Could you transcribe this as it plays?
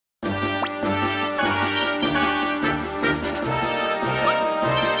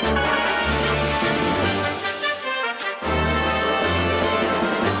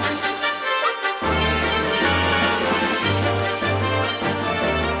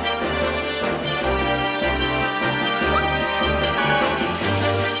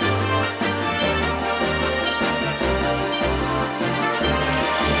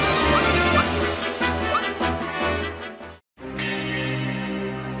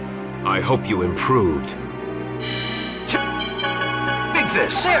I hope you improved. Take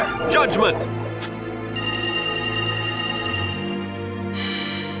this! There! Judgment!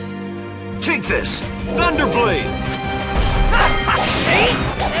 Take this! Thunderblade! Take!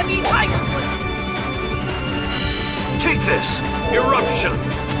 Heavy tiger blade! Take this! Eruption!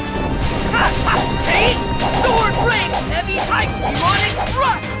 Take! Sword ring! Heavy tiger! Demonic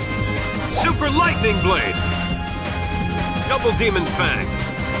thrust! Super lightning blade! Double demon fang!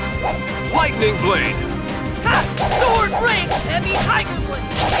 Lightning blade! Sword ring! Heavy tiger blade!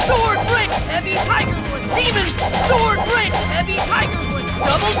 Sword ring! Heavy tiger blade! Demon! Sword ring! Heavy tiger blade!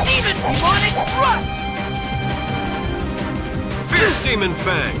 Double demon! Demonic thrust! Fierce demon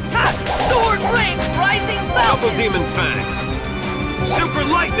fang! Sword ring! Rising falcon! Double demon fang! Super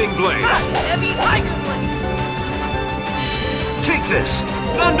lightning blade! Heavy tiger blade! Take this!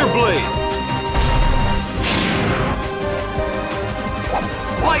 Thunderblade!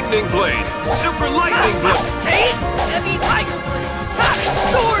 Lightning blade! Super lightning blade! Take! Heavy tiger blade!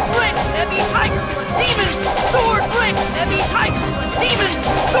 Sword ring! Heavy tiger blade! Demon! Sword ring! Heavy tiger blade! Demon!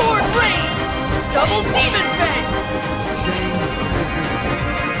 Sword ring! Double demon fang!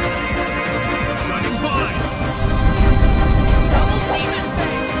 Shining by! Double demon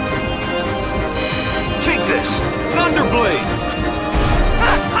fang! Take this! Thunderblade!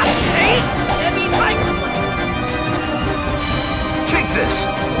 Take! Heavy tiger blade! Take this!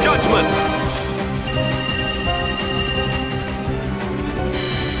 Judgment!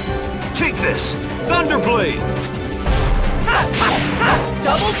 Take this! Thunderblade!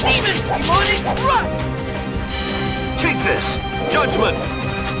 Double demon! Demonic thrust! Take this! Judgment!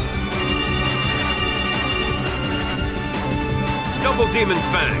 Double demon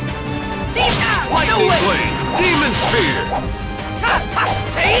fang! Lightning blade! Demon spear!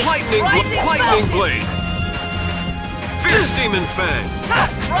 Take! Lightning blade! Fierce demon fang!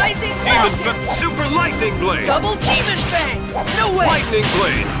 Rising Demon falcon! super lightning blade! Double demon fang! No way! Lightning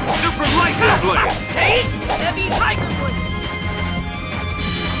blade! Super lightning blade! Take! Heavy tiger blade!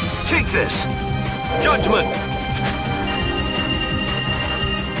 Take this! Judgment!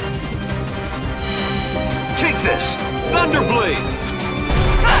 Take this! Thunderblade!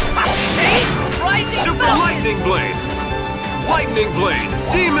 Take! Rising Super falcon! lightning blade! Lightning blade!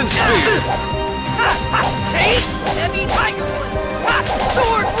 Demon spear! Take! Heavy tiger blade!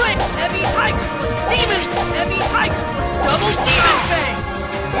 Sword ring! Heavy tiger blade! Demon! Heavy tiger blade! Double demon fang!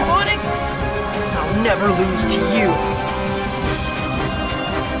 Demonic! I'll never lose to you.